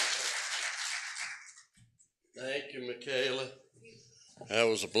Thank you, Michaela. That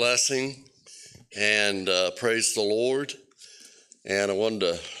was a blessing, and praise the Lord. And I wanted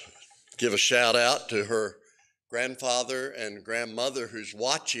to give a shout out to her grandfather and grandmother who's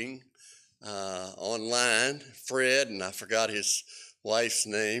watching online, Fred, and I forgot his wife's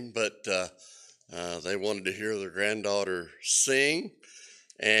name, but they wanted to hear their granddaughter sing,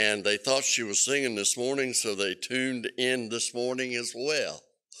 and they thought she was singing this morning, so they tuned in this morning as well.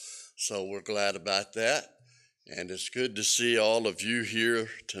 So we're glad about that. And it's good to see all of you here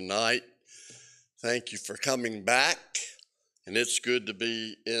tonight. Thank you for coming back. And it's good to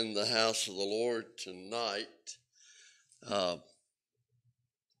be in the house of the Lord tonight. I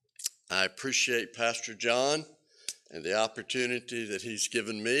appreciate Pastor John and the opportunity that he's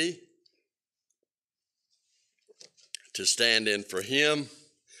given me to stand in for him.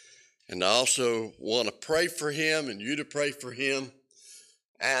 And I also want to pray for him and you to pray for him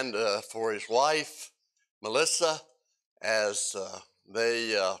and for his wife, Melissa, as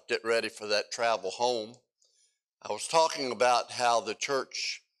they get ready for that travel home. I was talking about how the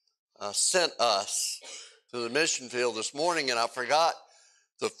church sent us to the mission field this morning, and I forgot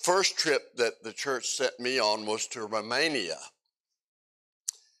the first trip that the church sent me on was to Romania.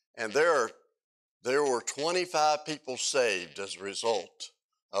 And there were 25 people saved as a result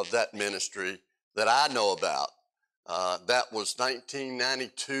of that ministry that I know about. That was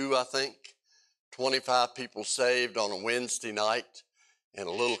 1992, I think. 25 people saved on a Wednesday night in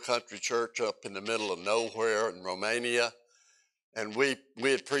a little country church up in the middle of nowhere in Romania. And we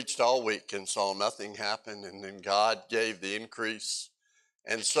had preached all week and saw nothing happen, and then God gave the increase.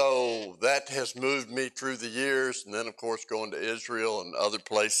 And so that has moved me through the years, and then, of course, going to Israel and other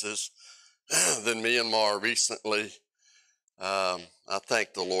places, then Myanmar recently. I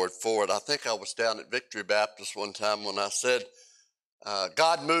thank the Lord for it. I think I was down at Victory Baptist one time when I said,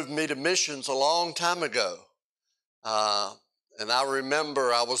 God moved me to missions a long time ago. And I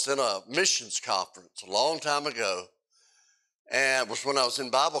remember I was in a missions conference a long time ago. And it was when I was in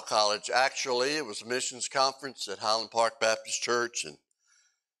Bible college. Actually, it was a missions conference at Highland Park Baptist Church. And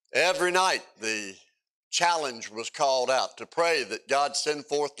every night the challenge was called out to pray that God send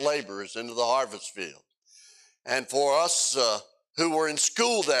forth laborers into the harvest field. And for us who were in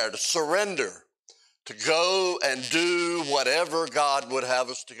school there to surrender, to go and do whatever God would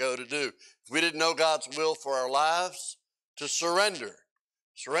have us to go to do. If we didn't know God's will for our lives, to surrender.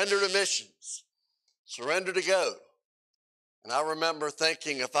 Surrender to missions. Surrender to go. And I remember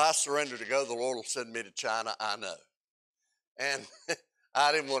thinking, if I surrender to go, the Lord will send me to China, I know. And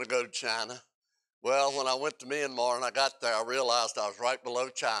I didn't want to go to China. Well, when I went to Myanmar and I got there, I realized I was right below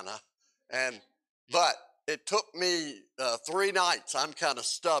China. But it took me 3 nights. I'm kind of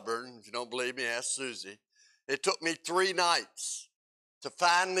stubborn. If you don't believe me, ask Susie. It took me 3 nights to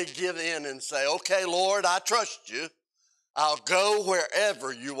finally give in and say, okay, Lord, I trust you. I'll go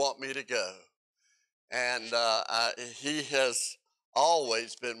wherever you want me to go. And he has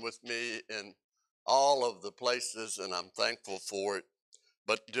always been with me in all of the places, and I'm thankful for it.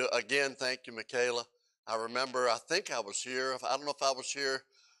 But again, thank you, Michaela. I remember, I think I was here. I don't know if I was here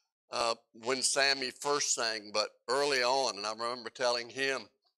when Sammy first sang, but early on, and I remember telling him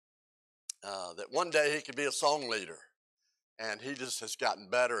that one day he could be a song leader, and he just has gotten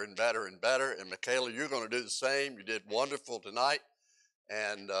better and better and better. And Michaela, you're going to do the same. You did wonderful tonight,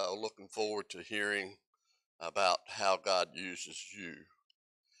 and looking forward to hearing about how God uses you.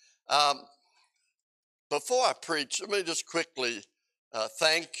 Before I preach, let me just quickly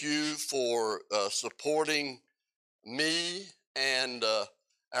thank you for supporting me and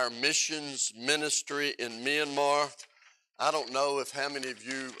our missions ministry in Myanmar. I don't know if how many of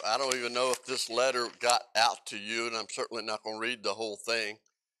you, I don't even know if this letter got out to you, and I'm certainly not going to read the whole thing,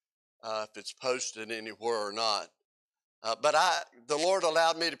 if it's posted anywhere or not. But the Lord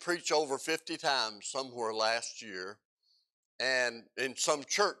allowed me to preach over 50 times somewhere last year, and in some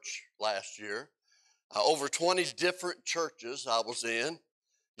church last year. Over 20 different churches I was in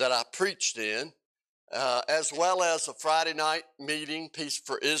that I preached in, as well as a Friday night meeting, Peace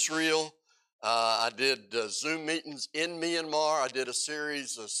for Israel. I did Zoom meetings in Myanmar. I did a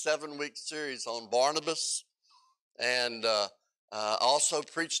 7-week series on Barnabas, and also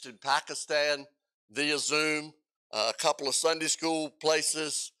preached in Pakistan via Zoom, a couple of Sunday school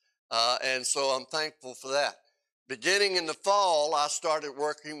places, and so I'm thankful for that. Beginning in the fall, I started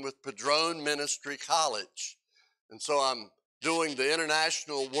working with Padron Ministry College, and so I'm doing the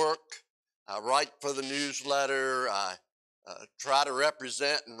international work. I write for the newsletter. I try to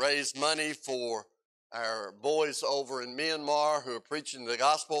represent and raise money for our boys over in Myanmar who are preaching the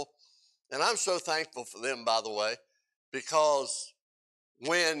gospel. And I'm so thankful for them, by the way, because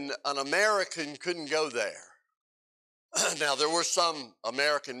when an American couldn't go there, Now, there were some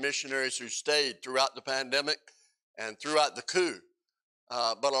American missionaries who stayed throughout the pandemic and throughout the coup,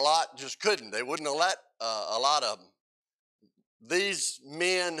 but a lot just couldn't. They wouldn't have let a lot of them. These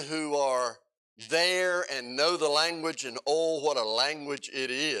men who are there and know the language, and oh, what a language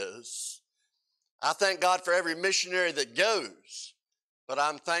it is. I thank God for every missionary that goes, but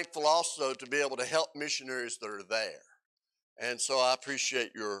I'm thankful also to be able to help missionaries that are there. And so I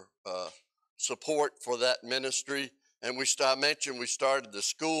appreciate your support for that ministry. And I mentioned we started the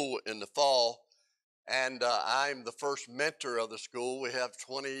school in the fall, and I'm the first mentor of the school. We have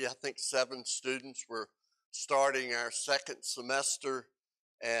 7 students. We're starting our second semester,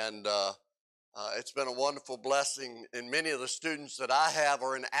 and it's been a wonderful blessing. And many of the students that I have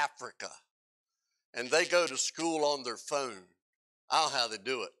are in Africa, and they go to school on their phone. I don't know how they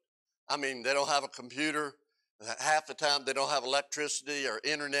do it. I mean, they don't have a computer. Half the time they don't have electricity or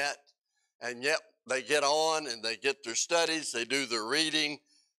internet, and yet they get on and they get their studies, they do their reading,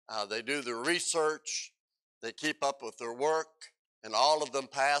 they do their research, they keep up with their work, and all of them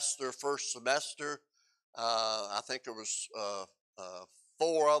passed their first semester. I think there was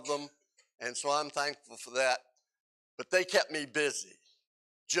 4 of them, and so I'm thankful for that. But they kept me busy.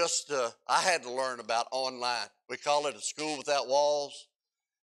 I had to learn about online. We call it a school without walls,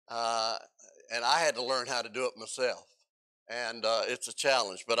 and I had to learn how to do it myself. And it's a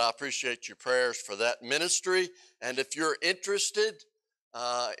challenge, but I appreciate your prayers for that ministry. And if you're interested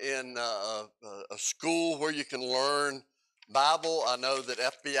in a school where you can learn Bible, I know that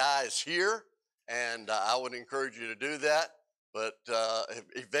FBI is here, and I would encourage you to do that. But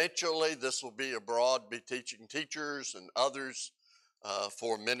eventually this will be abroad, be teaching teachers and others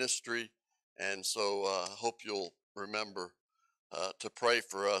for ministry. And so I hope you'll remember to pray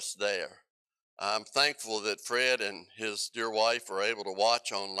for us there. I'm thankful that Fred and his dear wife are able to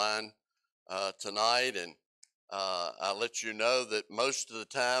watch online tonight, and I'll let you know that most of the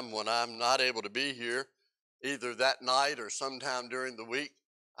time when I'm not able to be here, either that night or sometime during the week,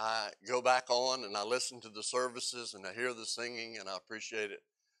 I go back on and I listen to the services and I hear the singing, and I appreciate it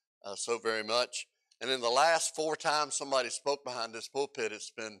so very much. And in the last 4 times somebody spoke behind this pulpit,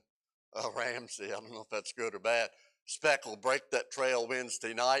 it's been Ramsey. I don't know if that's good or bad. Speck will break that trail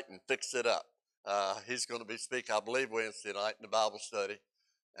Wednesday night and fix it up. He's going to be speaking, I believe, Wednesday night in the Bible study,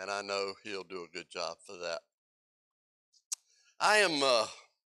 and I know he'll do a good job for that. I am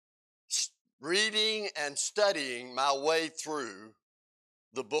reading and studying my way through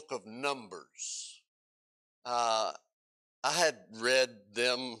the book of Numbers. I had read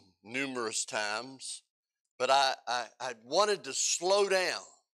them numerous times, but I wanted to slow down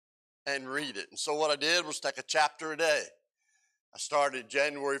and read it. And so what I did was take a chapter a day. I started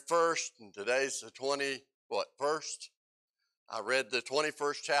January 1st, and today's the 1st? I read the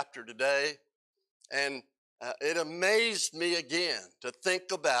 21st chapter today, and it amazed me again to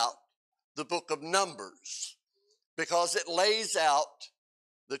think about the book of Numbers, because it lays out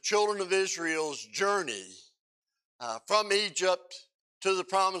the children of Israel's journey from Egypt to the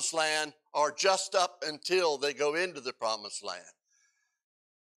promised land, or just up until they go into the promised land.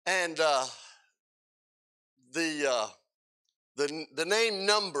 And the name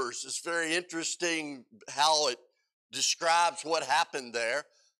Numbers is very interesting, how it describes what happened there.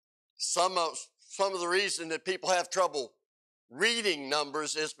 Some of the reason that people have trouble reading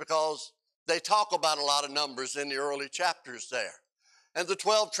Numbers is because they talk about a lot of numbers in the early chapters there. And the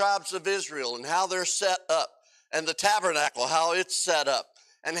 12 tribes of Israel and how they're set up, and the tabernacle, how it's set up,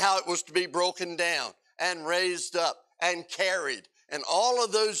 and how it was to be broken down and raised up and carried. And all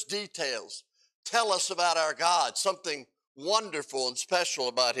of those details tell us about our God, something wonderful and special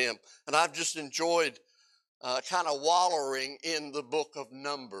about him. And I've just enjoyed kind of wallowing in the book of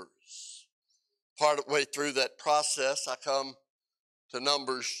Numbers. Part of the way through that process, I come to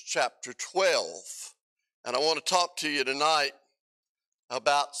Numbers chapter 12. And I want to talk to you tonight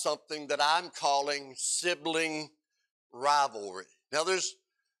about something that I'm calling sibling rivalry. Now,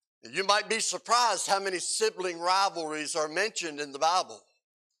 you might be surprised how many sibling rivalries are mentioned in the Bible.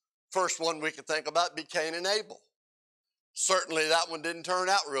 First one we can think about be Cain and Abel. Certainly that one didn't turn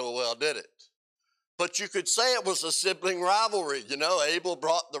out real well, did it? But you could say it was a sibling rivalry. You know, Abel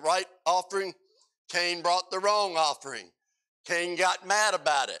brought the right offering, Cain brought the wrong offering. Cain got mad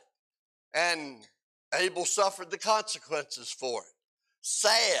about it, and Abel suffered the consequences for it.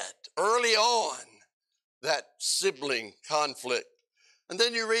 Sad, early on, that sibling conflict. And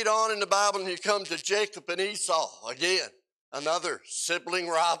then you read on in the Bible and you come to Jacob and Esau, again, another sibling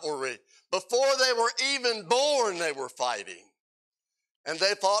rivalry. Before they were even born, they were fighting. And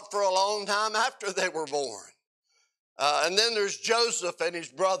they fought for a long time after they were born. And then there's Joseph and his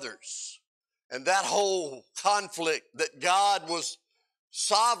brothers. and that whole conflict that God was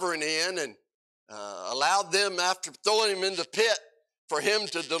sovereign in and allowed them, after throwing him in the pit, for him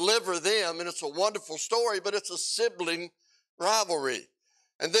to deliver them. And it's a wonderful story, but it's a sibling rivalry.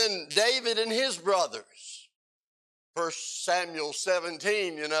 And then David and his brothers. 1 Samuel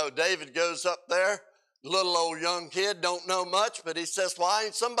 17, David goes up there, little old young kid, don't know much, but he says, why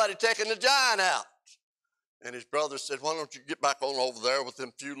ain't somebody taking the giant out? And his brother said, why don't you get back on over there with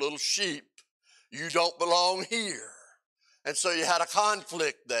them few little sheep? You don't belong here. And so you had a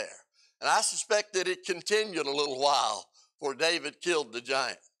conflict there. And I suspect that it continued a little while before David killed the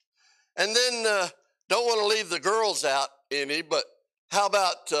giant. And then, don't want to leave the girls out any, but how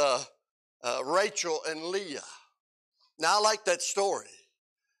about Rachel and Leah? Now, I like that story.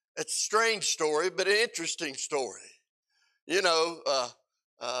 It's a strange story, but an interesting story.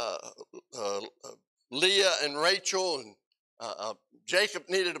 Leah and Rachel, and Jacob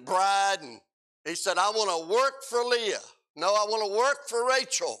needed a bride, and he said, I want to work for Leah. No, I want to work for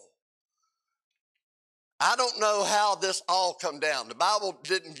Rachel. I don't know how this all come down. The Bible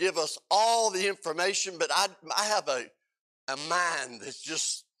didn't give us all the information, but I have a mind that's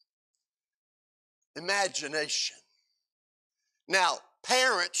just imagination. Now,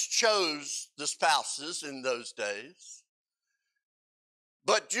 parents chose the spouses in those days,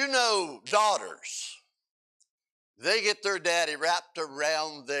 but daughters, they get their daddy wrapped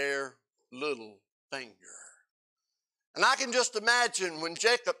around their little finger. And I can just imagine when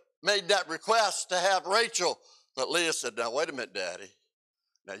Jacob made that request to have Rachel, but Leah said, now, wait a minute, Daddy.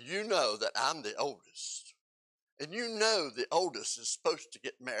 Now, you know that I'm the oldest. And you know the oldest is supposed to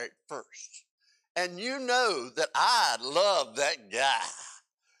get married first. And you know that I love that guy.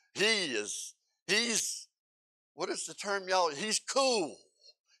 He's, what is the term, y'all? He's cool.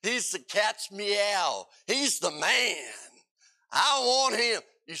 He's the cat's meow. He's the man. I want him.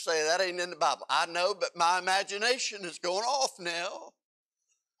 You say that ain't in the Bible. I know, but my imagination is going off now.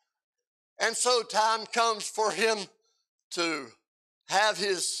 And so time comes for him to have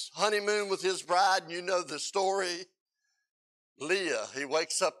his honeymoon with his bride. You know the story. Leah, he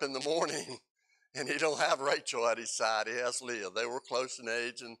wakes up in the morning and he don't have Rachel at his side. He has Leah. They were close in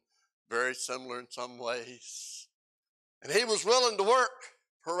age and very similar in some ways. And he was willing to work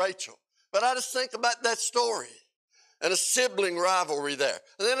for Rachel. But I just think about that story and a sibling rivalry there.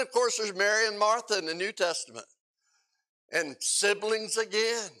 And then, of course, there's Mary and Martha in the New Testament. And siblings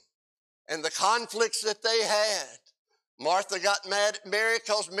again. And the conflicts that they had. Martha got mad at Mary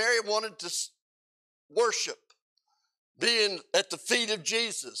because Mary wanted to worship, being at the feet of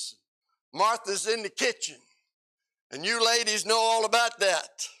Jesus. Martha's in the kitchen. And you ladies know all about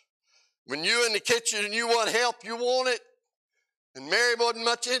that. When you're in the kitchen and you want help, you want it. And Mary wasn't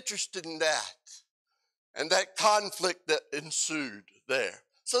much interested in that. And that conflict that ensued there.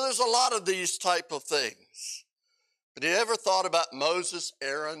 So there's a lot of these type of things. But have you ever thought about Moses,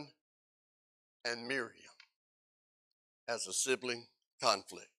 Aaron, and Miriam as a sibling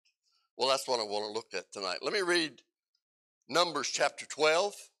conflict? Well, that's what I want to look at tonight. Let me read Numbers chapter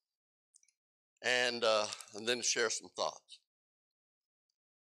 12 and then share some thoughts.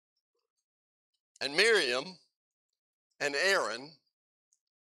 And Miriam and Aaron,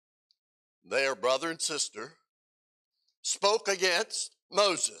 their brother and sister, spoke against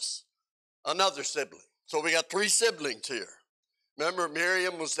Moses, another sibling. So we got three siblings here. Remember,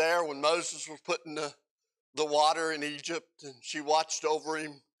 Miriam was there when Moses was putting the water in Egypt, and she watched over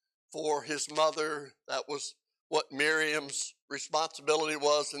him for his mother. That was what Miriam's responsibility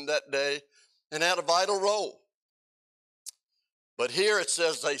was in that day, and had a vital role. But here it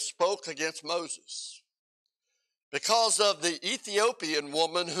says they spoke against Moses because of the Ethiopian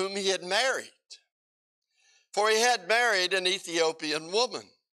woman whom he had married. For he had married an Ethiopian woman.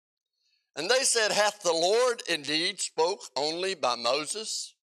 And they said, hath the Lord indeed spoke only by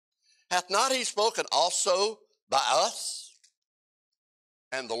Moses? Hath not he spoken also by us?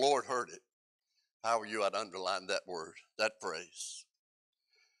 And the Lord heard it. How are you? I'd underline that word, that phrase.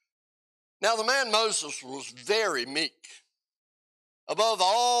 Now the man Moses was very meek, above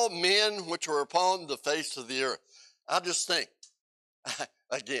all men which were upon the face of the earth. I just think,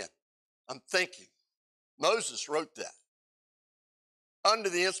 again, I'm thinking, Moses wrote that under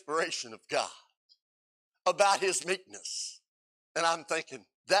the inspiration of God about his meekness. And I'm thinking,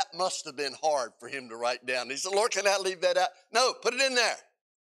 that must have been hard for him to write down. He said, Lord, can I leave that out? No, put it in there.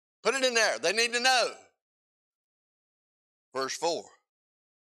 Put it in there. They need to know. Verse 4.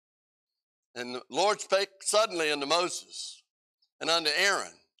 And the Lord spake suddenly unto Moses, and unto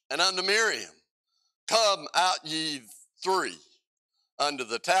Aaron, and unto Miriam, come out ye three unto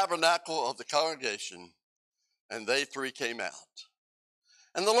the tabernacle of the congregation. And they three came out.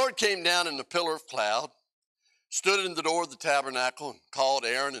 And the Lord came down in the pillar of cloud, stood in the door of the tabernacle, and called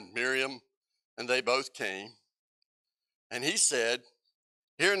Aaron and Miriam, and they both came. And he said,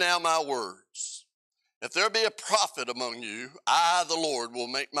 hear now my words. If there be a prophet among you, I, the Lord, will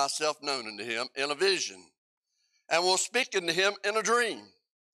make myself known unto him in a vision, and will speak unto him in a dream.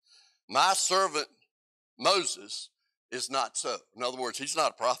 My servant Moses is not so. In other words, he's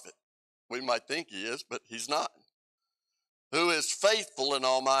not a prophet. We might think he is, but he's not. Who is faithful in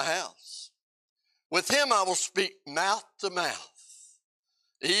all my house. With him I will speak mouth to mouth,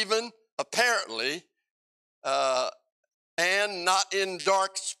 even apparently, and not in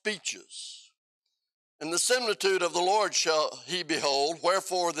dark speeches. And the similitude of the Lord shall he behold.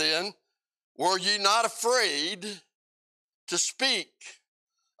 Wherefore then were ye not afraid to speak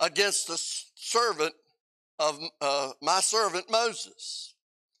against the servant of my servant Moses?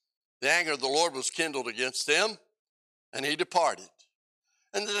 The anger of the Lord was kindled against them, and he departed.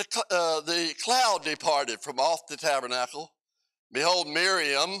 And the cloud departed from off the tabernacle. Behold,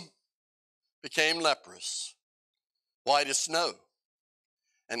 Miriam became leprous, white as snow.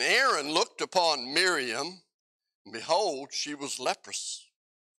 And Aaron looked upon Miriam, and behold, she was leprous.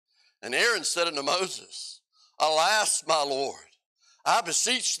 And Aaron said unto Moses, alas, my Lord, I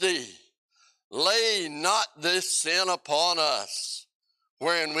beseech thee, lay not this sin upon us,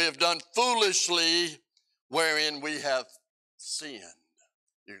 wherein we have done foolishly, wherein we have sinned.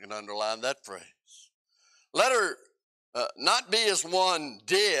 You can underline that phrase. Let her not be as one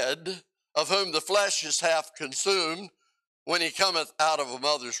dead, of whom the flesh is half consumed, when he cometh out of a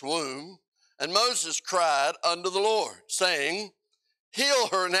mother's womb. And Moses cried unto the Lord, saying, heal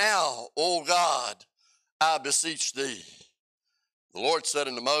her now, O God, I beseech thee. The Lord said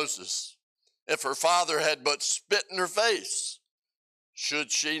unto Moses, if her father had but spit in her face,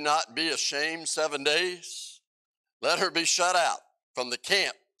 should she not be ashamed 7 days? Let her be shut out from the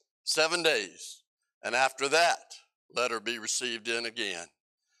camp 7 days, and after that, let her be received in again.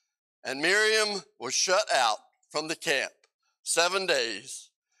 And Miriam was shut out from the camp 7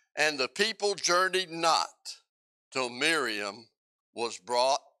 days, and the people journeyed not till Miriam was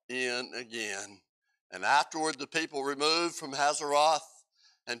brought in again. And afterward the people removed from Hazeroth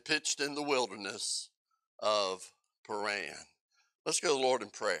and pitched in the wilderness of Paran. Let's go to the Lord in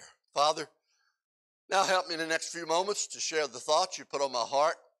prayer. Father, now help me in the next few moments to share the thoughts you put on my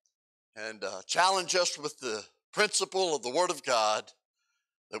heart, and challenge us with the principle of the Word of God,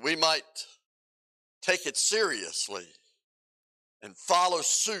 that we might take it seriously and follow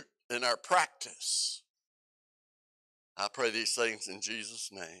suit in our practice. I pray these things in Jesus'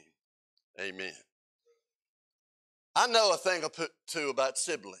 name. Amen. I know a thing or two about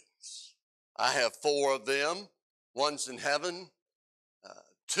siblings. I have 4 of them. One's in heaven.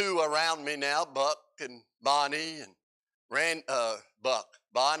 2 around me now, Buck and Bonnie and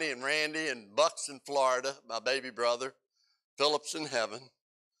Bonnie and Randy, and Buck's in Florida, my baby brother. Philip's in heaven.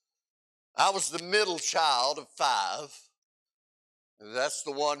 I was the middle child of 5. And that's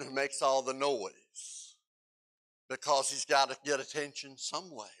the one who makes all the noise, because he's got to get attention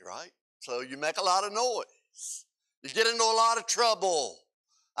some way, right? So you make a lot of noise. You get into a lot of trouble.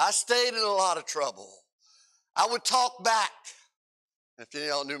 I stayed in a lot of trouble. I would talk back. If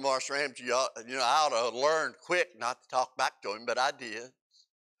you all knew Marsh Ramsey, I ought to have learned quick not to talk back to him, but I did.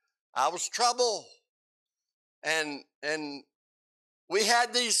 I was trouble. And we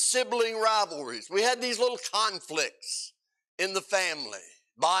had these sibling rivalries. We had these little conflicts in the family.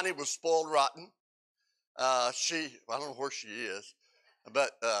 Bonnie was spoiled rotten. I don't know where she is,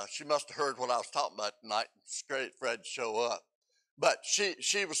 but she must have heard what I was talking about tonight and scared Fred to show up. But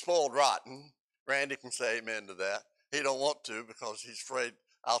she was spoiled rotten. Randy can say amen to that. He don't want to because he's afraid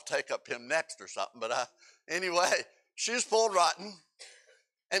I'll take up him next or something. But anyway, she was spoiled rotten.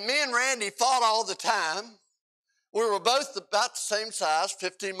 And me and Randy fought all the time. We were both about the same size,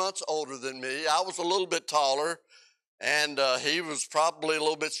 15 months older than me. I was a little bit taller, and he was probably a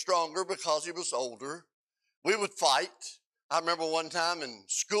little bit stronger because he was older. We would fight. I remember one time in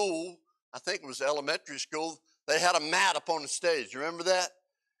school, I think it was elementary school, they had a mat up on the stage. You remember that?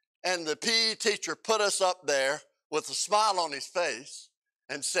 And the PE teacher put us up there with a smile on his face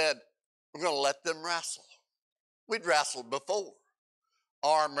and said, we're going to let them wrestle. We'd wrestled before.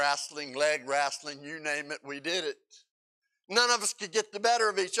 Arm wrestling, leg wrestling, you name it, we did it. None of us could get the better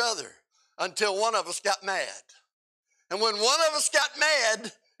of each other until one of us got mad. And when one of us got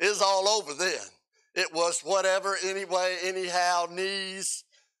mad, it was all over then. It was whatever, anyway, anyhow, knees,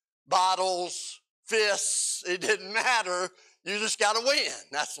 bottles, fists, it didn't matter. You just got to win.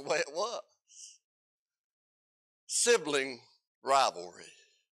 That's the way it was. Sibling rivalry.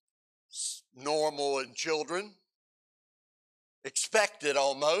 Normal in children. expected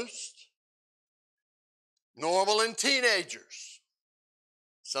almost. Normal in teenagers.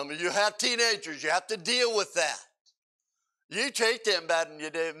 Some of you have teenagers. You have to deal with that. You treat them better than you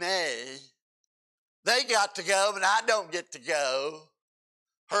do me. They got to go, but I don't get to go.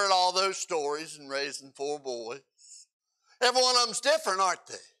 Heard all those stories in raising 4 boys. Every one of them's different, aren't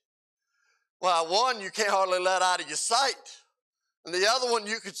they? Well, one you can't hardly let out of your sight. And the other one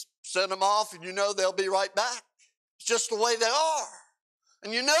you could send them off and you know they'll be right back. It's just the way they are.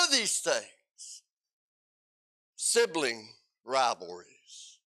 And you know these things. Sibling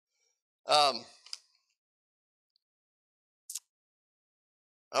rivalries. I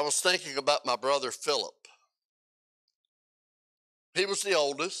was thinking about my brother Philip. He was the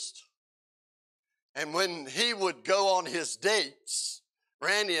oldest. And when he would go on his dates,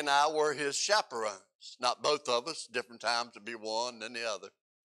 Randy and I were his chaperones. Not both of us, different times to be one than the other.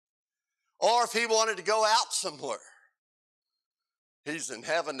 Or if he wanted to go out somewhere. He's in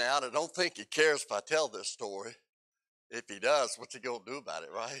heaven now, and I don't think he cares if I tell this story. If he does, what's he going to do about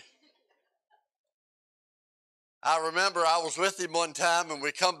it, right? I remember I was with him one time, and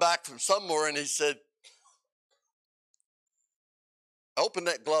we come back from somewhere, and he said, open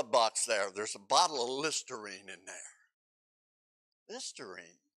that glove box there. There's a bottle of Listerine in there.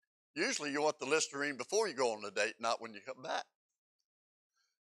 Listerine? Usually you want the Listerine before you go on the date, not when you come back.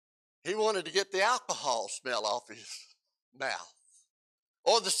 He wanted to get the alcohol smell off his mouth.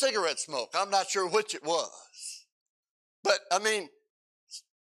 Or the cigarette smoke. I'm not sure which it was. But, I mean,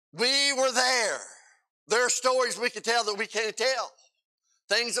 we were there. There are stories we can tell that we can't tell.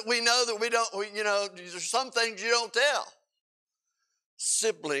 Things that we know that we don't, there's some things you don't tell.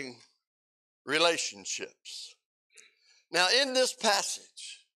 Sibling relationships. Now, in this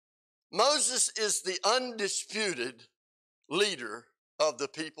passage, Moses is the undisputed leader of the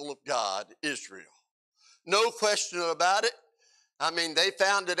people of God, Israel. No question about it. I mean, they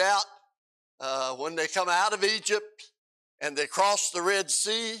found it out when they come out of Egypt and they crossed the Red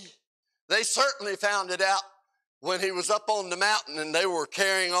Sea. They certainly found it out when he was up on the mountain and they were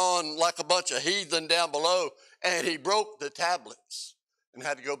carrying on like a bunch of heathen down below, and he broke the tablets and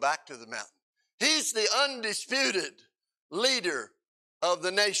had to go back to the mountain. He's the undisputed leader of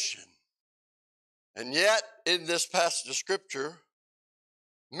the nation. And yet, in this passage of Scripture,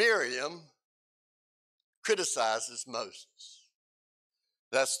 Miriam criticizes Moses.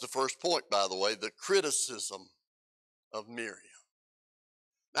 That's the first point, by the way, the criticism of Miriam.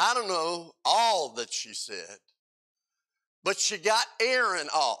 Now, I don't know all that she said, but she got Aaron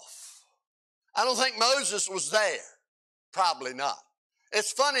off. I don't think Moses was there. Probably not.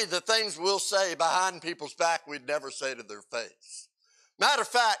 It's funny the things we'll say behind people's back we'd never say to their face. Matter of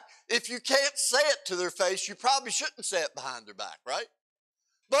fact, if you can't say it to their face, you probably shouldn't say it behind their back, right?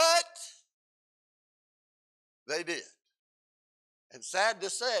 But they did. And sad to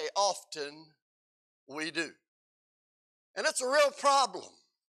say, often we do. And it's a real problem.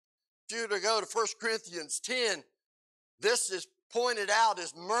 If you were to go to 1 Corinthians 10, this is pointed out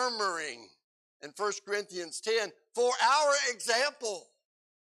as murmuring in 1 Corinthians 10 for our example.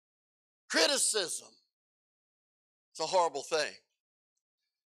 Criticism. It's a horrible thing.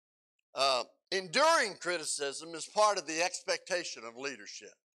 Enduring criticism is part of the expectation of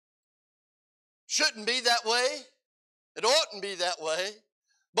leadership. Shouldn't be that way. It oughtn't be that way,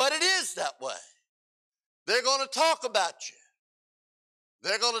 but it is that way. They're going to talk about you.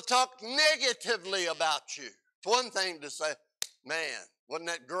 They're going to talk negatively about you. It's one thing to say, man, wasn't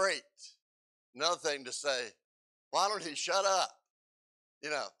that great? Another thing to say, why don't he shut up?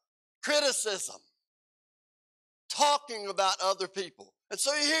 Criticism. Talking about other people. And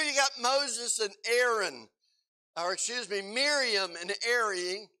so here you got Moses and Miriam and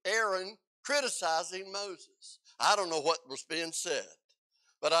Aaron criticizing Moses. I don't know what was being said,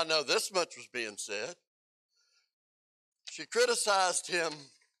 but I know this much was being said. She criticized him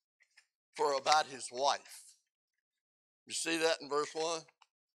about his wife. You see that in verse 1?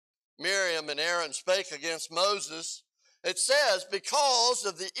 Miriam and Aaron spake against Moses. It says, because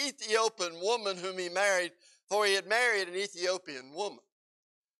of the Ethiopian woman whom he married, for he had married an Ethiopian woman.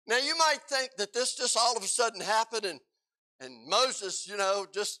 Now you might think that this just all of a sudden happened and Moses,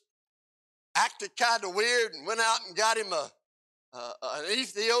 just acted kind of weird and went out and got him an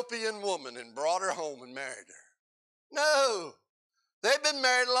Ethiopian woman and brought her home and married her. No, they've been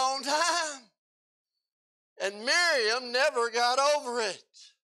married a long time. And Miriam never got over it.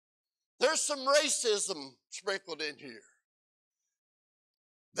 There's some racism sprinkled in here.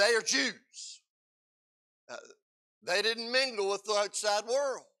 They are Jews. They didn't mingle with the outside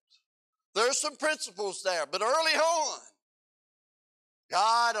world. There's some principles there, but early on,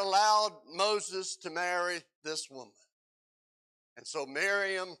 God allowed Moses to marry this woman. And so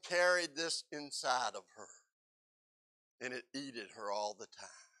Miriam carried this inside of her, and it eated her all the time.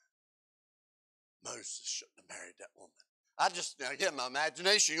 Moses shouldn't have married that woman. Now again, my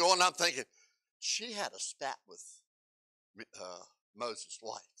imagination going, I'm thinking, she had a spat with Moses'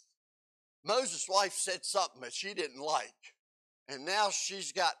 wife. Moses' wife said something that she didn't like. And now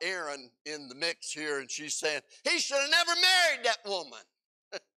she's got Aaron in the mix here, and she's saying, he should have never married that woman.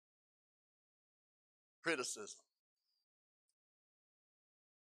 Criticism.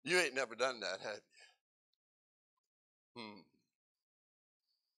 You ain't never done that, have you?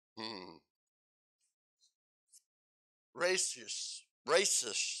 Racist.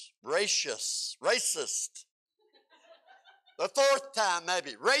 The fourth time,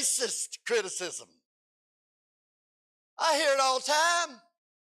 maybe. Racist criticism. I hear it all the time.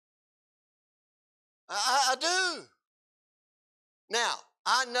 I do. Now,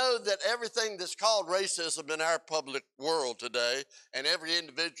 I know that everything that's called racism in our public world today, and every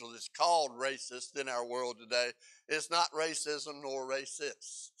individual that's called racist in our world today, is not racism nor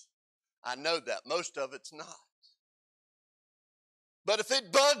racist. I know that. Most of it's not. But if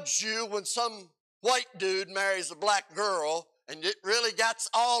it bugs you when some white dude marries a black girl, and it really gets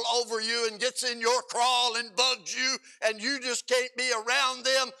all over you and gets in your crawl and bugs you, and you just can't be around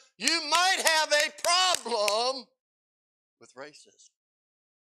them, you might have a problem with racism.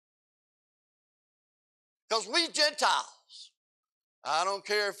 Because we Gentiles, I don't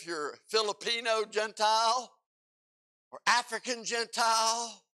care if you're Filipino Gentile or African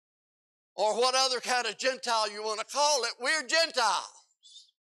Gentile or what other kind of Gentile you want to call it, we're Gentiles.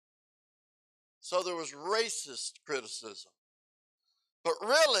 So there was racist criticism. But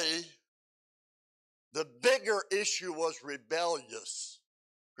really, the bigger issue was rebellious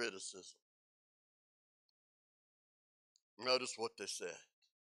criticism. Notice what they said.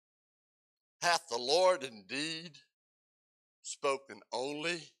 Hath the Lord indeed spoken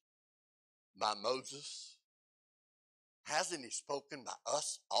only by Moses? Hasn't he spoken by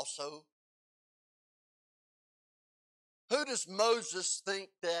us also? Who does Moses think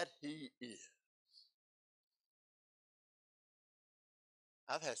that he is?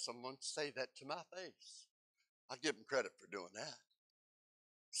 I've had someone say that to my face. I give them credit for doing that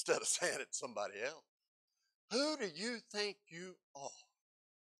instead of saying it to somebody else. Who do you think you are?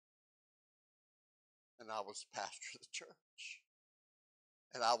 And I was the pastor of the church.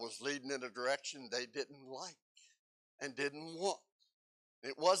 And I was leading in a direction they didn't like and didn't want.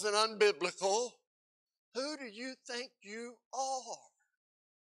 It wasn't unbiblical. Who do you think you are?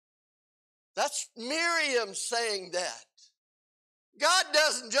 That's Miriam saying that. God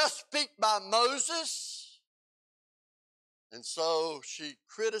doesn't just speak by Moses. And so she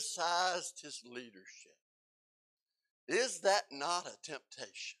criticized his leadership. Is that not a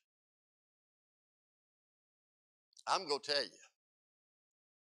temptation? I'm going to tell you.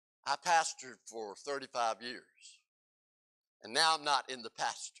 I pastored for 35 years. And now I'm not in the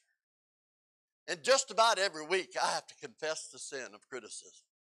pastor. And just about every week I have to confess the sin of criticism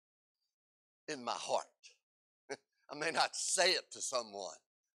in my heart. I may not say it to someone,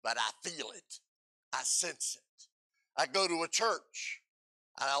 but I feel it. I sense it. I go to a church.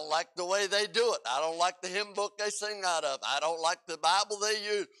 I don't like the way they do it. I don't like the hymn book they sing out of. I don't like the Bible they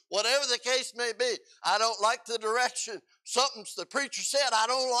use. Whatever the case may be, I don't like the direction. Something the preacher said I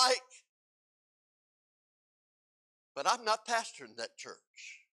don't like. But I'm not pastoring that church.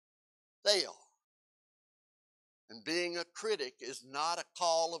 They are. And being a critic is not a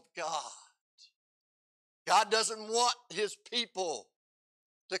call of God. God doesn't want his people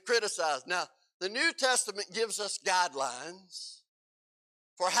to criticize. Now, the New Testament gives us guidelines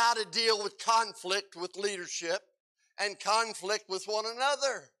for how to deal with conflict with leadership and conflict with one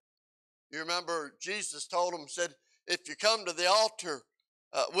another. You remember Jesus told them, said, if you come to the altar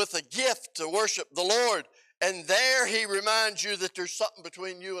with a gift to worship the Lord, and there he reminds you that there's something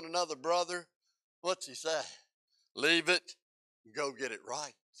between you and another brother, what's he say? Leave it and go get it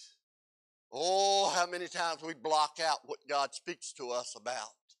right. Oh, how many times we block out what God speaks to us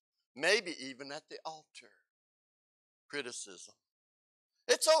about. Maybe even at the altar. Criticism.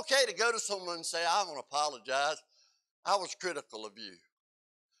 It's okay to go to someone and say, I want to apologize. I was critical of you.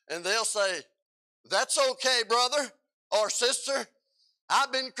 And they'll say, that's okay, brother or sister.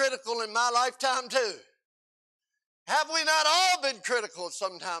 I've been critical in my lifetime too. Have we not all been critical at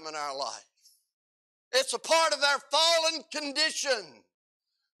some time in our life? It's a part of our fallen condition.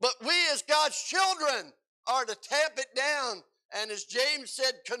 But we as God's children are to tamp it down. And as James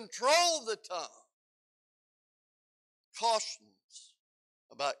said, control the tongue. Cautions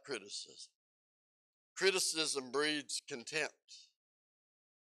about criticism. Criticism breeds contempt.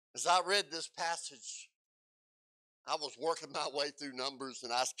 As I read this passage I was working my way through Numbers,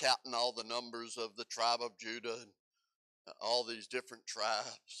 and I was counting all the numbers of the tribe of Judah and all these different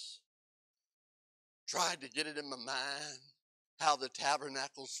tribes. Tried to get it in my mind how the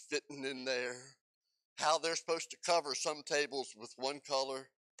tabernacle's fitting in there, how they're supposed to cover some tables with one color,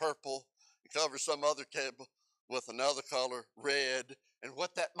 purple, and cover some other table with another color, red, and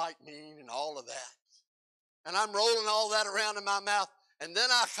what that might mean and all of that. And I'm rolling all that around in my mouth. And then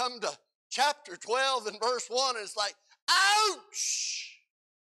I come to chapter 12 and verse 1, and it's like, ouch!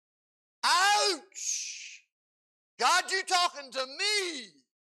 Ouch! God, you talking to me?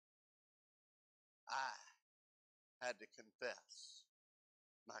 I had to confess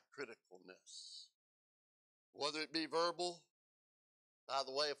my criticalness. Whether it be verbal, by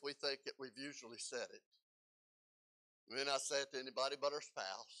the way, if we think it, we've usually said it. We may not say it to anybody but our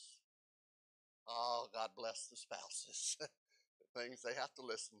spouse. Oh, God bless the spouses. The things they have to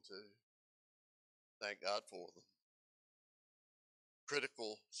listen to. Thank God for them.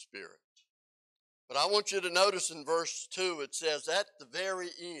 Critical spirit. But I want you to notice in verse 2, it says, at the very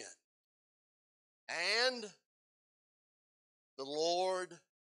end, and the Lord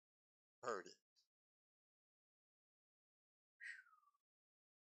heard it.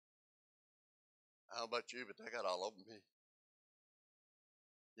 I don't know about you, but that got all over me.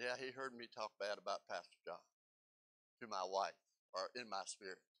 Yeah, he heard me talk bad about Pastor John to my wife, or in my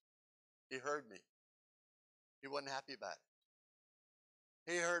spirit. He heard me. He wasn't happy about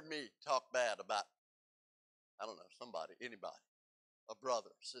it. He heard me talk bad about, I don't know, somebody, anybody, a brother,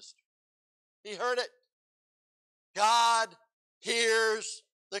 a sister. He heard it. God hears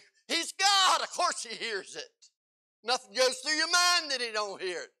He's God. Of course he hears it. Nothing goes through your mind that he don't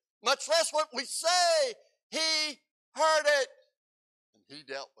hear it. Much less what we say. He heard it. And he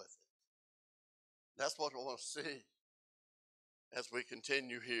dealt with it. That's what I want to see as we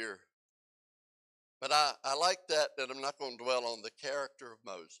continue here. But I like that I'm not going to dwell on the character of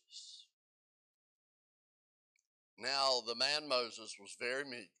Moses. Now the man Moses was very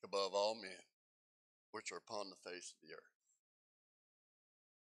meek above all men which are upon the face of the earth.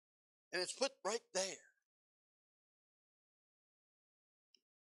 And it's put right there.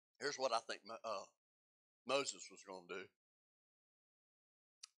 Here's what I think Moses was going to do.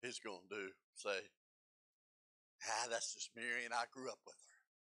 He's going to say, that's just Miriam, I grew up with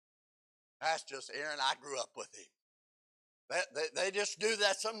her. That's just Aaron, I grew up with him. They just do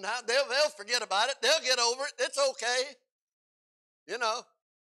that sometimes. They'll forget about it. They'll get over it. It's okay. You know,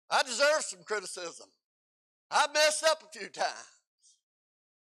 I deserve some criticism. I messed up a few times.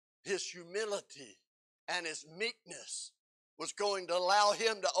 His humility and his meekness was going to allow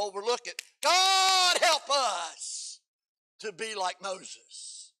him to overlook it. God help us to be like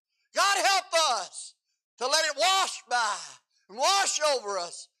Moses. God help us to let it wash by and wash over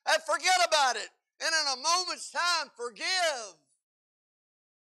us and forget about it. And in a moment's time, forgive.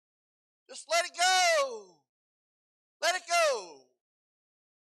 Just let it go. Let it go.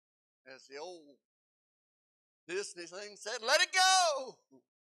 As the old Disney thing said, let it go.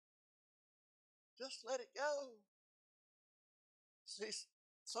 Just let it go. See,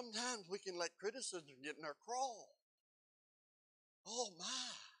 sometimes we can let criticism get in our crawl. Oh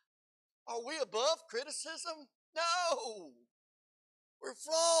my. Are we above criticism? No. We're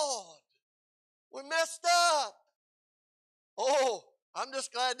flawed. We're messed up. Oh, I'm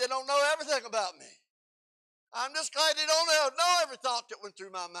just glad they don't know everything about me. I'm just glad they don't know every thought that went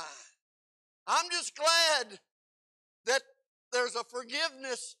through my mind. I'm just glad that there's a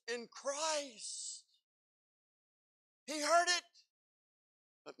forgiveness in Christ. He heard it.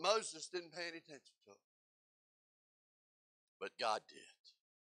 But Moses didn't pay any attention to it. But God did.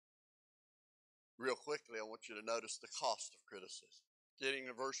 Real quickly, I want you to notice the cost of criticism. Getting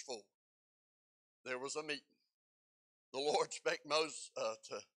to verse 4. There was a meeting. The Lord spake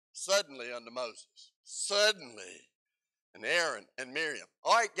suddenly unto Moses. Suddenly. And Aaron and Miriam.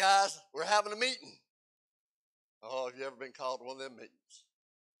 All right, guys, we're having a meeting. Oh, have you ever been called to one of them meetings?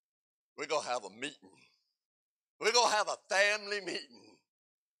 We're going to have a meeting. We're going to have a family meeting.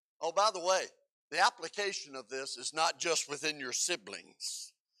 Oh, by the way, the application of this is not just within your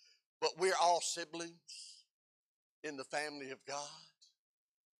siblings, but we're all siblings in the family of God.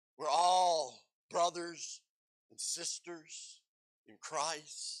 We're all brothers and sisters in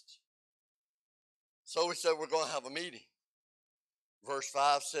Christ. So we said we're going to have a meeting. Verse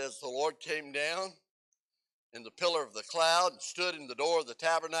 5 says, the Lord came down in the pillar of the cloud and stood in the door of the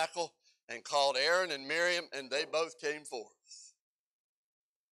tabernacle and called Aaron and Miriam, and they both came forth.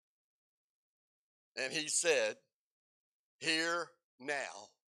 And he said, hear now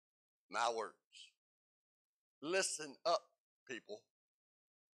my words. Listen up, people.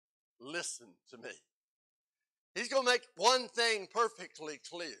 Listen to me. He's going to make one thing perfectly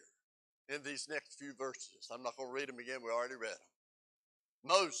clear in these next few verses. I'm not going to read them again. We already read them.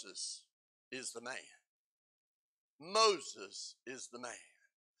 Moses is the man. Moses is the man.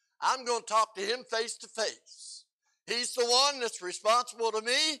 I'm going to talk to him face to face. He's the one that's responsible to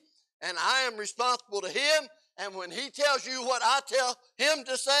me, and I am responsible to him. And when he tells you what I tell him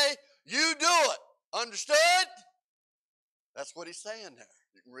to say, you do it. Understood? That's what he's saying there.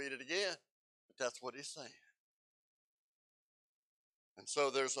 You can read it again, but that's what he's saying. And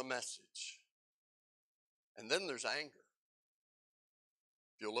so there's a message. And then there's anger.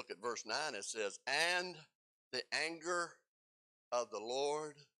 If you look at verse 9, it says, and the anger of the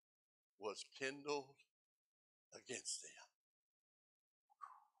Lord was kindled against them.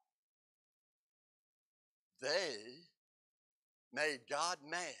 They made God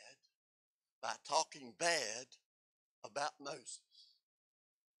mad by talking bad about Moses.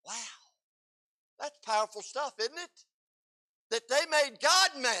 Wow. That's powerful stuff, isn't it? That they made God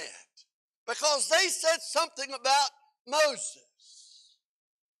mad because they said something about Moses.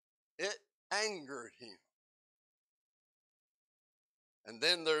 It angered him. And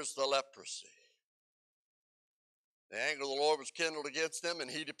then there's the leprosy. The anger of the Lord was kindled against them, and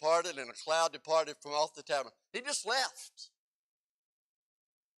he departed, and a cloud departed from off the tabernacle. He just left.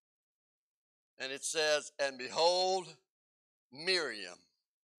 And it says, and behold, Miriam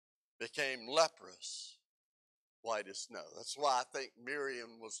became leprous, white as snow. That's why I think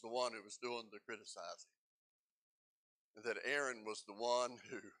Miriam was the one who was doing the criticizing. And that Aaron was the one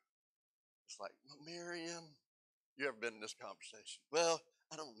who was like, Miriam, you ever been in this conversation? Well,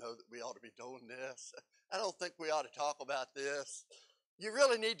 I don't know that we ought to be doing this. I don't think we ought to talk about this. You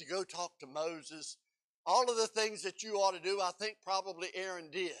really need to go talk to Moses. All of the things that you ought to do, I think probably Aaron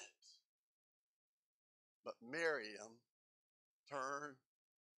did. But Miriam turned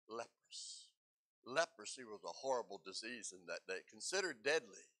leprous. Leprosy was a horrible disease in that day, considered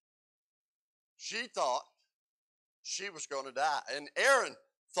deadly. She thought she was going to die, and Aaron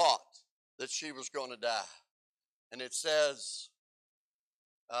thought that she was going to die. And it says,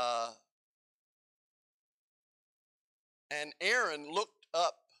 and Aaron looked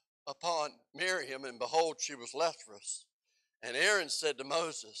up upon Miriam, and behold, she was leprous. And Aaron said to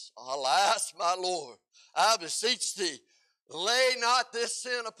Moses, alas, my Lord, I beseech thee, lay not this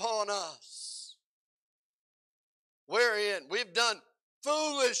sin upon us, wherein we've done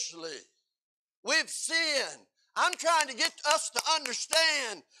foolishly. We've sinned. I'm trying to get us to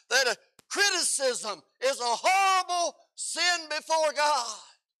understand that a criticism is a horrible sin before God.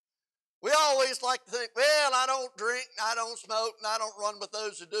 We always like to think, well, I don't drink, and I don't smoke, and I don't run with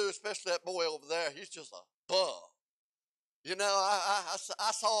those who do, especially that boy over there. He's just a bum. You know,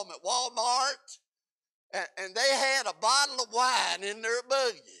 I saw him at Walmart, and they had a bottle of wine in their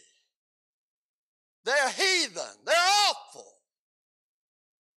buggy. They're heathen. They're awful.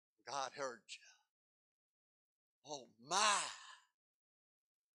 God heard you. Oh, my.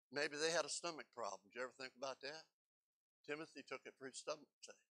 Maybe they had a stomach problem. Did you ever think about that? Timothy took it for his stomach's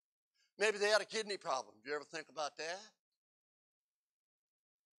sake. Maybe they had a kidney problem. Did you ever think about that?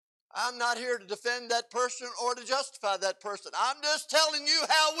 I'm not here to defend that person or to justify that person. I'm just telling you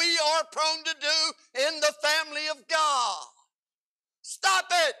how we are prone to do in the family of God. Stop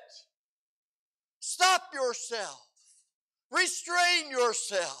it. Stop yourself. Restrain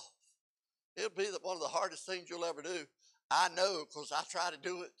yourself. It'll be one of the hardest things you'll ever do. I know, because I try to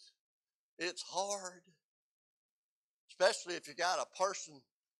do it. It's hard. Especially if you got a person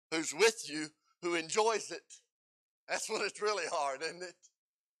who's with you who enjoys it. That's when it's really hard, isn't it?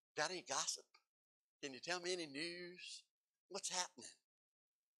 Got any gossip? Can you tell me any news? What's happening?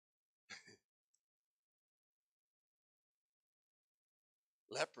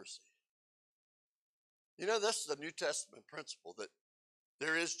 Leprosy. You know, this is a New Testament principle that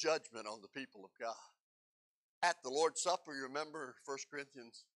there is judgment on the people of God. At the Lord's Supper, you remember 1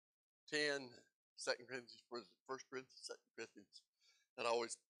 Corinthians 10, 2 Corinthians, 1 Corinthians, 2 Corinthians. That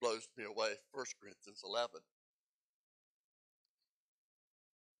always blows me away. 1 Corinthians 11.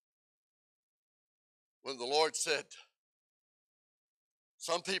 When the Lord said,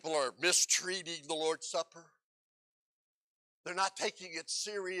 some people are mistreating the Lord's Supper. They're not taking it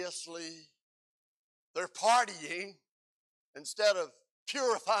seriously. They're partying instead of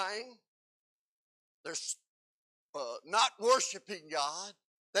purifying. They're not worshiping God.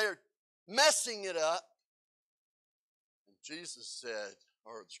 They're messing it up. And Jesus said,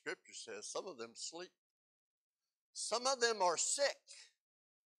 or the scripture says, some of them sleep. Some of them are sick.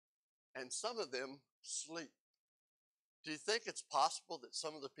 And some of them sleep. Do you think it's possible that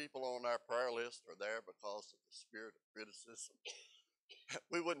some of the people on our prayer list are there because of the spirit of criticism?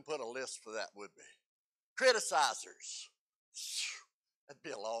 We wouldn't put a list for that, would we? criticizers. That'd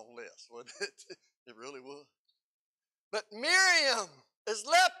be a long list, wouldn't it? It really would. But Miriam is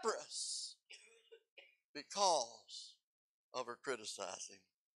leprous because of her criticizing.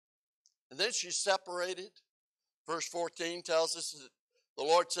 And then she's separated. Verse 14 tells us that the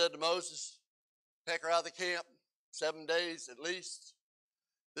Lord said to Moses, take her out of the camp 7 days at least.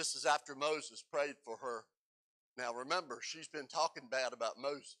 This is after Moses prayed for her. Now remember, she's been talking bad about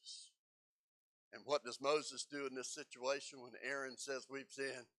Moses. And what does Moses do in this situation when Aaron says we've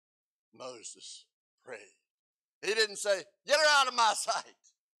sinned? Moses prayed. He didn't say, get her out of my sight.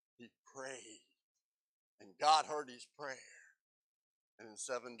 He prayed. And God heard his prayer. And in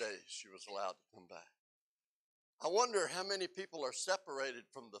 7 days, she was allowed to come back. I wonder how many people are separated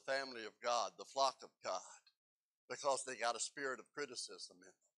from the family of God, the flock of God, because they got a spirit of criticism in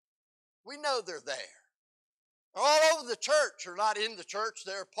them. We know they're there. They're all over the church. They're not in the church.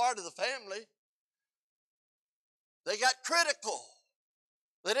 They're part of the family. They got critical.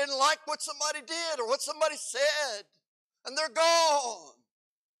 They didn't like what somebody did or what somebody said. And they're gone.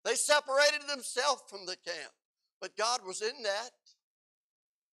 They separated themselves from the camp. But God was in that.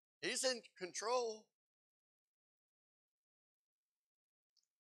 He's in control.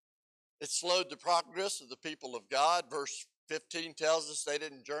 It slowed the progress of the people of God. Verse 15 tells us they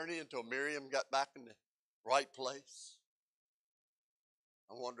didn't journey until Miriam got back in the right place.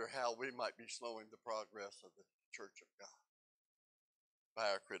 I wonder how we might be slowing the progress of the church of God by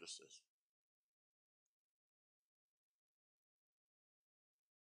our criticism.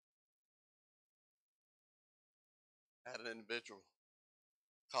 I had an individual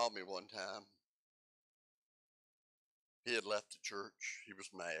call me one time. He had left the church. He was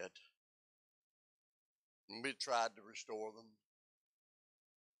mad. And we tried to restore them.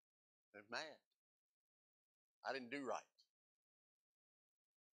 They're mad. I didn't do right.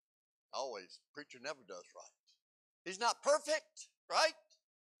 Always, preacher never does right. He's not perfect, right?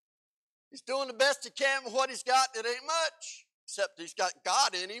 He's doing the best he can with what he's got. It ain't much, except he's got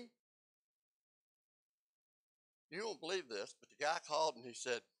God in him. You won't believe this, but the guy called and he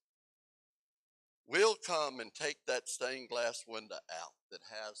said, we'll come and take that stained glass window out that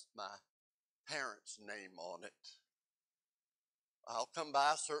has my parents' name on it. I'll come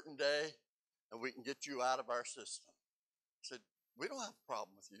by a certain day and we can get you out of our system. I said, we don't have a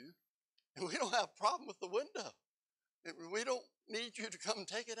problem with you. And we don't have a problem with the window. We don't need you to come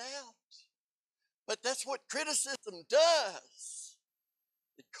take it out. But that's what criticism does.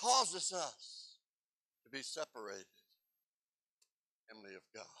 It causes us to be separated from the family of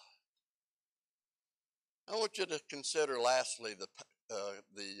God. I want you to consider lastly the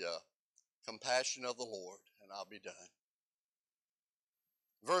compassion of the Lord, and I'll be done.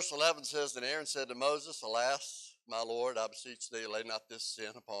 Verse 11 says, and Aaron said to Moses, alas, my Lord, I beseech thee, lay not this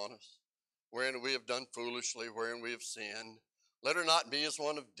sin upon us, wherein we have done foolishly, wherein we have sinned. Let her not be as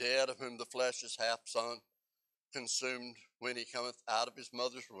one of dead, of whom the flesh is half consumed when he cometh out of his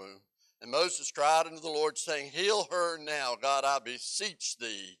mother's womb. And Moses cried unto the Lord, saying, heal her now, God, I beseech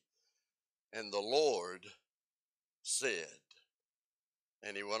thee. And the Lord said,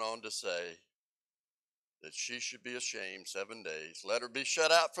 and he went on to say, that she should be ashamed 7 days. Let her be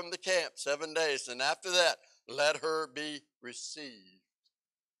shut out from the camp 7 days, and after that, let her be received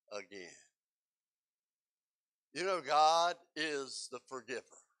again. You know, God is the forgiver.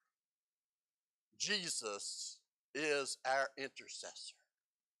 Jesus is our intercessor.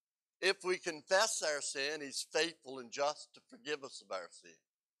 If we confess our sin, he's faithful and just to forgive us of our sin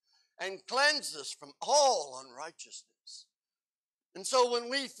and cleanse us from all unrighteousness. And so when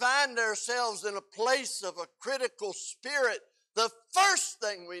we find ourselves in a place of a critical spirit, the first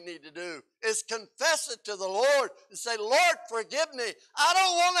thing we need to do is confess it to the Lord and say, Lord, forgive me. I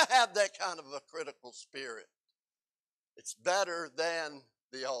don't want to have that kind of a critical spirit. It's better than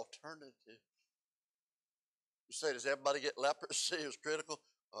the alternative. You say, does everybody get leprosy who's critical?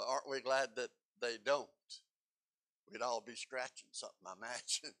 Aren't we glad that they don't? We'd all be scratching something, I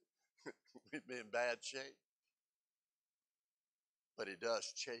imagine. We'd be in bad shape. But he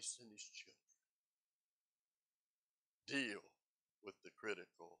does chasten his children. Deal with the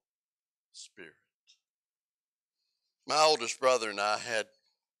critical spirit. My oldest brother and I had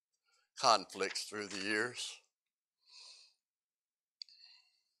conflicts through the years.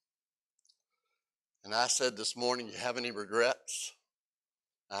 And I said this morning, you have any regrets?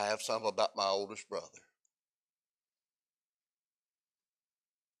 I have some about my oldest brother.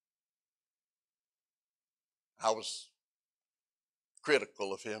 I was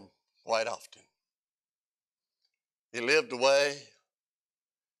critical of him quite often. He lived away.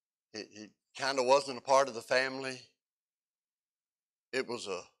 He kind of wasn't a part of the family. It was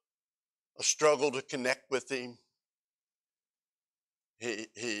a a struggle to connect with him.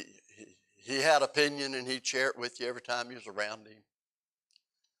 He had opinion, and he'd share it with you every time you was around him.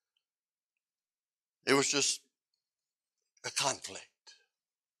 It was just a conflict.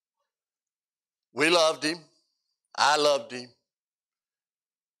 We loved him. I loved him.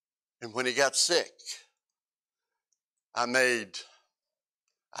 And when he got sick, I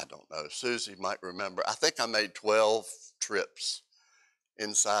don't know, Susie might remember, I think I made 12 trips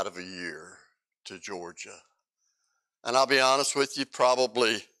inside of a year to Georgia. And I'll be honest with you,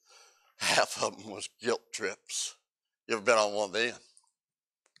 probably half of them was guilt trips. You ever been on one of them?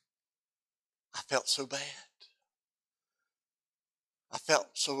 I felt so bad. I felt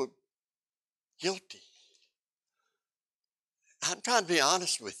so guilty. I'm trying to be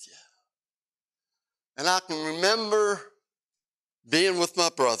honest with you. And I can remember being with my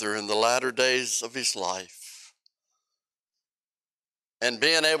brother in the latter days of his life and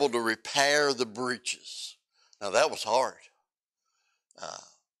being able to repair the breaches. Now, that was hard.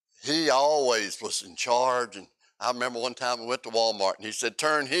 He always was in charge. And I remember one time we went to Walmart and he said,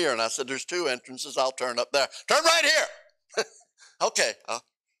 turn here. And I said, there's 2 entrances. I'll turn up there. Turn right here. Okay.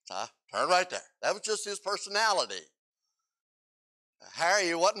 Turn right there. That was just his personality. Harry,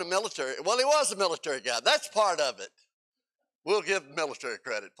 he wasn't a military. Well, he was a military guy. That's part of it. We'll give military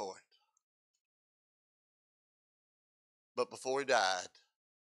credit for it. But before he died,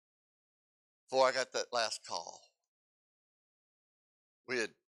 before I got that last call, we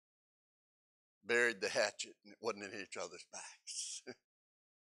had buried the hatchet and it wasn't in each other's backs.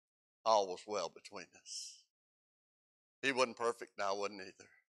 All was well between us. He wasn't perfect and I wasn't either.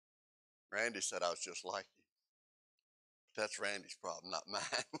 Randy said I was just like him. But that's Randy's problem, not mine.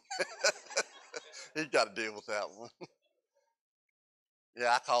 He's got to deal with that one.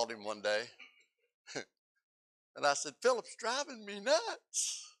 Yeah, I called him one day. And I said, Philip's driving me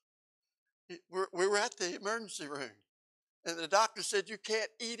nuts. We were at the emergency room. And the doctor said, you can't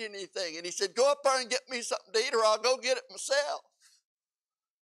eat anything. And he said, go up there and get me something to eat or I'll go get it myself.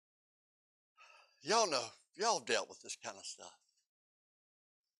 Y'all know, y'all dealt with this kind of stuff.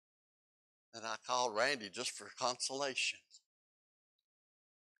 And I called Randy just for consolation.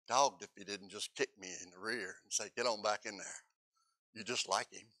 Dogged if he didn't just kick me in the rear and say, get on back in there. You just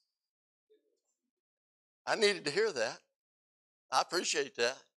like him. I needed to hear that. I appreciate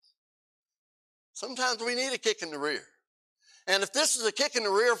that. Sometimes we need a kick in the rear. And if this is a kick in the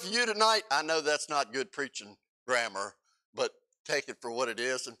rear for you tonight, I know that's not good preaching grammar, but take it for what it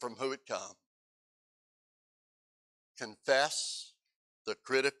is and from who it comes. Confess the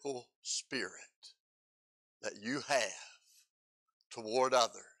critical spirit that you have toward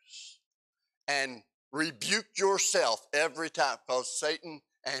others and rebuke yourself every time, because Satan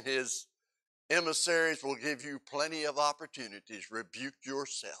and his emissaries will give you plenty of opportunities. Rebuke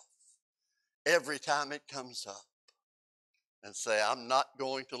yourself every time it comes up and say, I'm not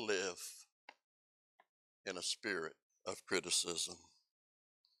going to live in a spirit of criticism.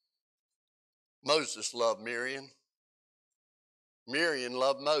 Moses loved Miriam. Miriam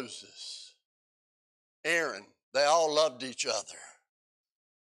loved Moses. Aaron, they all loved each other.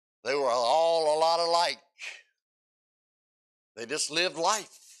 They were all a lot alike. They just lived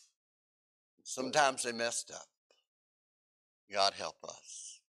life. Sometimes they messed up. God help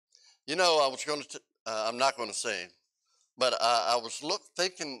us. You know, I'm not going to sing, but I was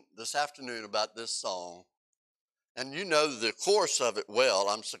thinking this afternoon about this song, and you know the chorus of it well.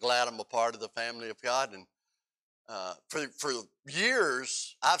 I'm so glad I'm a part of the family of God, and for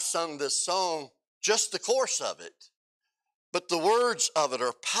years I've sung this song, just the chorus of it, but the words of it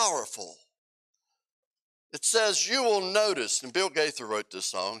are powerful. It says, you will notice, and Bill Gaither wrote this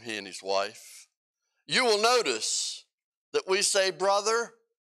song, he and his wife, you will notice that we say brother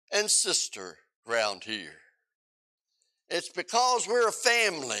and sister around here. It's because we're a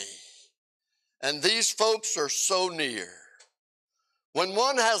family, and these folks are so near. When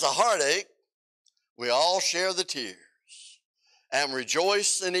one has a heartache, we all share the tears and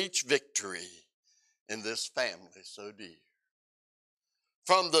rejoice in each victory in this family so dear.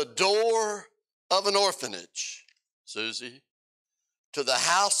 From the door of an orphanage, Susie, to the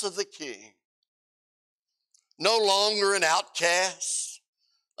house of the king, no longer an outcast,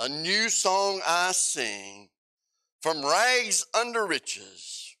 a new song I sing, from rags unto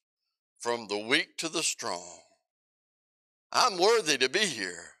riches, from the weak to the strong. I'm worthy to be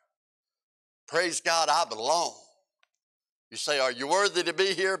here. Praise God, I belong. You say, are you worthy to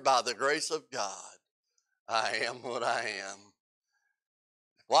be here? By the grace of God, I am what I am.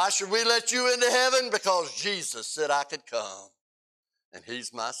 Why should we let you into heaven? Because Jesus said I could come, and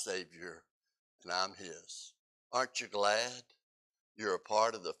he's my Savior, and I'm his. Aren't you glad? You're a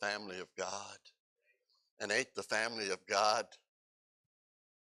part of the family of God. And ain't the family of God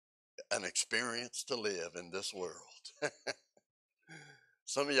an experience to live in this world?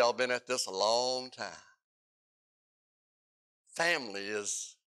 Some of y'all been at this a long time. Family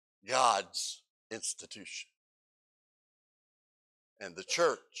is God's institution. And the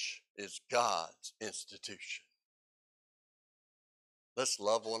church is God's institution. Let's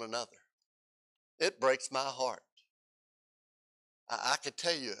love one another. It breaks my heart. I could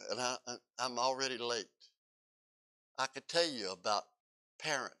tell you, and I'm already late. I could tell you about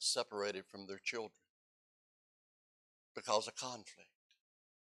parents separated from their children because of conflict.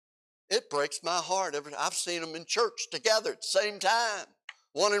 It breaks my heart. I've seen them in church together at the same time,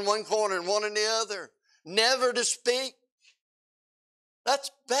 one in one corner and one in the other, never to speak.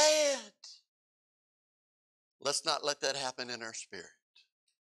 That's bad. Let's not let that happen in our spirit.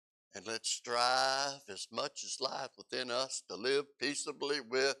 And let's strive as much as life within us to live peaceably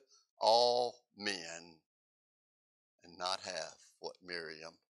with all men and not have what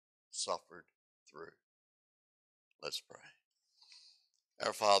Miriam suffered through. Let's pray.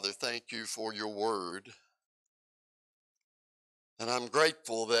 Our Father, thank you for your word. And I'm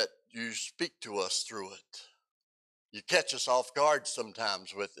grateful that you speak to us through it. You catch us off guard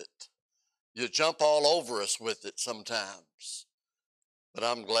sometimes with it. You jump all over us with it sometimes. But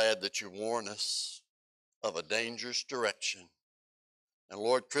I'm glad that you warn us of a dangerous direction. And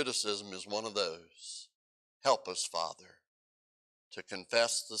Lord, criticism is one of those. Help us, Father, to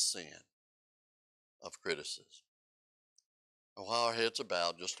confess the sin of criticism. And while our heads are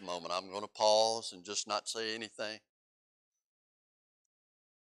bowed just a moment, I'm going to pause and just not say anything.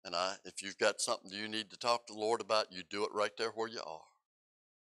 And if you've got something you need to talk to the Lord about, you do it right there where you are,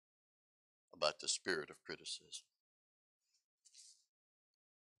 about the spirit of criticism.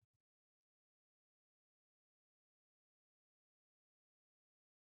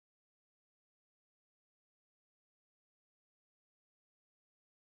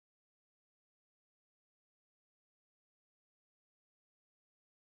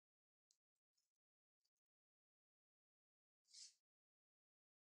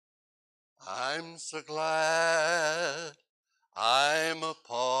 I'm so glad I'm a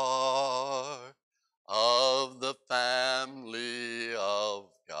part of the family of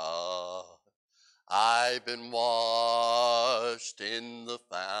God. I've been washed in the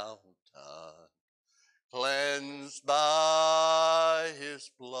fountain, cleansed by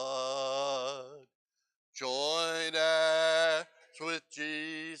his blood, joined heirs with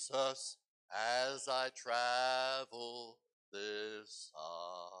Jesus as I travel this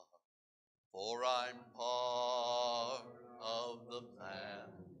earth. For I'm part of the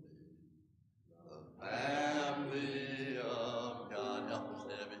family of God. Help us,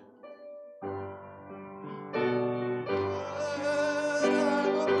 Debbie.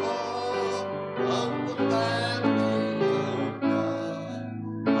 I'm a part of the family of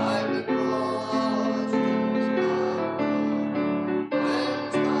God. I've been washed in his blood,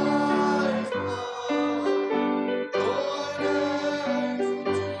 cleansed by his blood, joined heirs with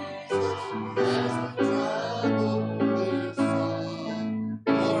Jesus as we travel this earth. For I'm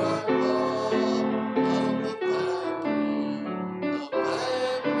part of the family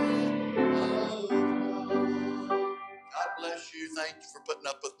of God. God bless you. Thank you for putting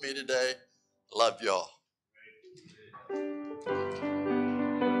up with me today. Love y'all.